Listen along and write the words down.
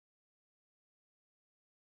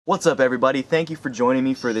What's up everybody, thank you for joining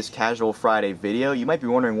me for this Casual Friday video. You might be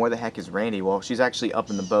wondering where the heck is Randy. Well, she's actually up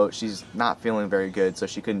in the boat. She's not feeling very good, so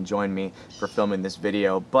she couldn't join me for filming this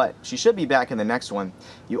video, but she should be back in the next one.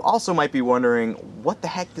 You also might be wondering, what the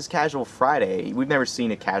heck is Casual Friday? We've never seen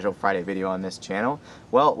a Casual Friday video on this channel.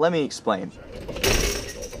 Well, let me explain.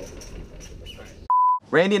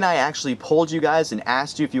 Randy and I actually polled you guys and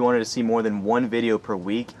asked you if you wanted to see more than one video per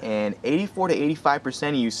week, and 84 to 85%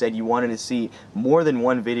 of you said you wanted to see more than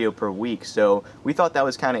one video per week. So we thought that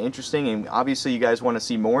was kind of interesting, and obviously you guys want to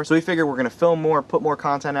see more. So we figured we're going to film more, put more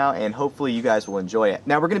content out, and hopefully you guys will enjoy it.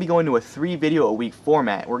 Now we're going to be going to a 3 video a week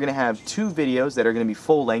format. We're going to have 2 videos that are going to be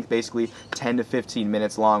full length, basically 10 to 15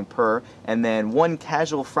 minutes long per, and then one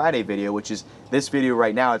Casual Friday video, which is this video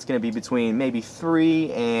right now. It's going to be between maybe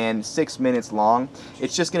 3 and 6 minutes long.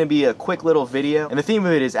 It's just going to be a quick little video, and the theme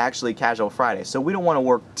of it is actually Casual Friday, so we don't want to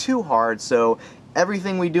work too hard, so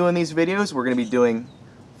everything we do in these videos we're going to be doing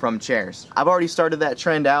from chairs. I've already started that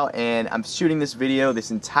trend out, and I'm shooting this video. This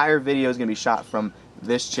entire video is going to be shot from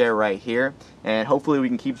this chair right here, and hopefully we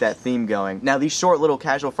can keep that theme going. Now these short little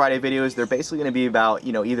Casual Friday videos, they're basically going to be about,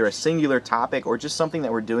 either a singular topic or just something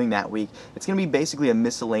that we're doing that week. It's going to be basically a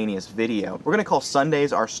miscellaneous video. We're going to call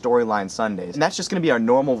Sundays our Storyline Sundays, and that's just going to be our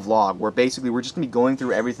normal vlog where basically we're just going to be going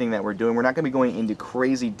through everything that we're doing. We're not going to be going into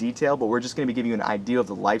crazy detail, but we're just going to be giving you an idea of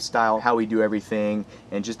the lifestyle, how we do everything,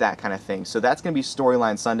 and just that kind of thing. So that's going to be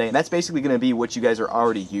Storyline Sunday, and that's basically going to be what you guys are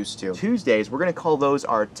already used to. Tuesdays, we're going to call those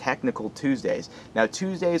our Technical Tuesdays. Now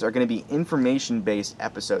Tuesdays are going to be information-based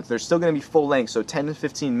episodes. They're still going to be full length, so 10 to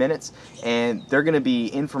 15 minutes, and they're going to be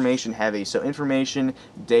information heavy. So information,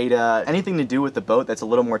 data, anything to do with the boat that's a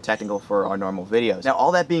little more technical for our normal videos. Now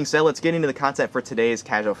all that being said, let's get into the content for today's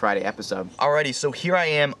Casual Friday episode. Alrighty, so here I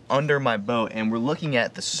am under my boat, and we're looking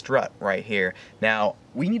at the strut right here. Now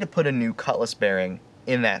we need to put a new Cutlass bearing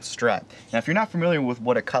in that strut. Now if you're not familiar with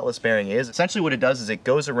what a Cutlass bearing is, essentially what it does is it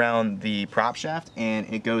goes around the prop shaft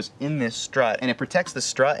and it goes in this strut, and it protects the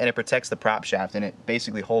strut and it protects the prop shaft, and it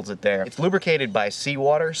basically holds it there. It's lubricated by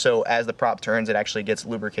seawater, so as the prop turns it actually gets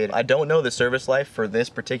lubricated. I don't know the service life for this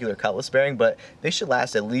particular Cutlass bearing, but they should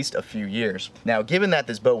last at least a few years. Now given that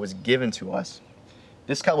this boat was given to us,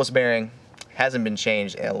 this Cutlass bearing hasn't been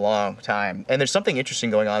changed in a long time, and there's something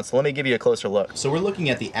interesting going on, so let me give you a closer look. So we're looking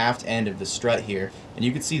at the aft end of the strut here, and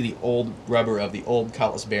you can see the old rubber of the old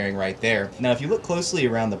Cutlass bearing right there. Now if you look closely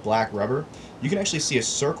around the black rubber, you can actually see a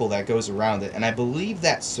circle that goes around it, and I believe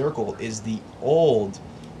that circle is the old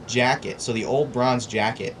jacket, so the old bronze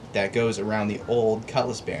jacket that goes around the old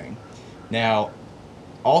Cutlass bearing. Now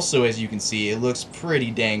also, as you can see, it looks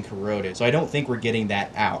pretty dang corroded, so I don't think we're getting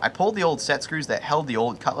that out. I pulled the old set screws that held the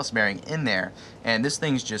old Cutlass bearing in there, and this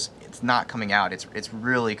thing's just, it's not coming out. It's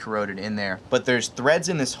really corroded in there. But there's threads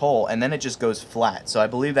in this hole, and then it just goes flat, so I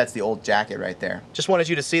believe that's the old jacket right there. Just wanted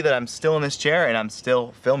you to see that I'm still in this chair, and I'm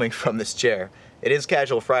still filming from this chair. It is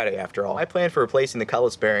Casual Friday after all. My plan for replacing the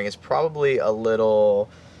Cutlass bearing is probably a little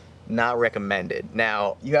not recommended.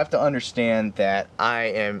 Now, you have to understand that I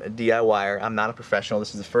am a DIYer. I'm not a professional.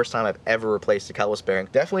 This is the first time I've ever replaced a Cutlass bearing.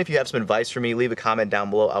 Definitely, if you have some advice for me, leave a comment down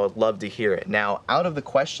below. I would love to hear it. Now, out of the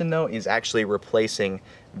question though is actually replacing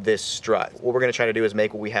this strut. What we're gonna try to do is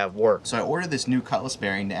make what we have work. So I ordered this new Cutlass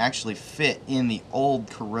bearing to actually fit in the old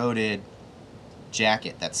corroded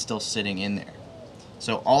jacket that's still sitting in there.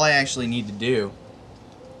 So all I actually need to do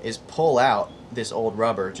is pull out this old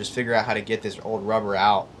rubber, just figure out how to get this old rubber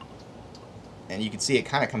out, and you can see it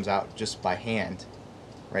kind of comes out just by hand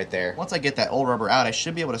right there. Once I get that old rubber out, I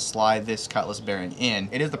should be able to slide this Cutlass bearing in.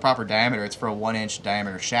 It is the proper diameter. It's for a 1-inch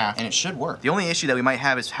diameter shaft, and it should work. The only issue that we might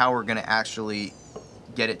have is how we're gonna actually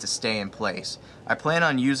get it to stay in place. I plan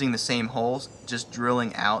on using the same holes, just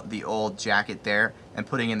drilling out the old jacket there and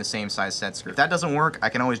putting in the same size set screw. If that doesn't work, I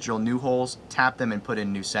can always drill new holes, tap them, and put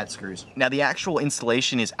in new set screws. Now the actual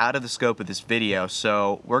installation is out of the scope of this video,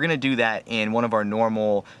 so we're gonna do that in one of our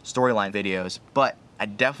normal Storyline videos, but I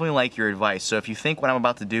definitely like your advice. So if you think what I'm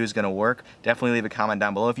about to do is gonna work, definitely leave a comment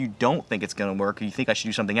down below. If you don't think it's gonna work, or you think I should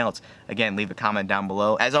do something else, again, leave a comment down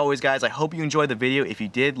below. As always, guys, I hope you enjoyed the video. If you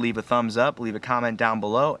did, leave a thumbs up, leave a comment down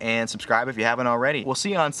below, and subscribe if you haven't already. We'll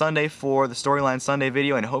see you on Sunday for the Storyline Sunday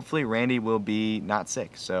video, and hopefully Randy will be not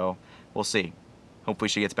sick, so we'll see. Hopefully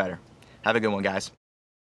she gets better. Have a good one, guys.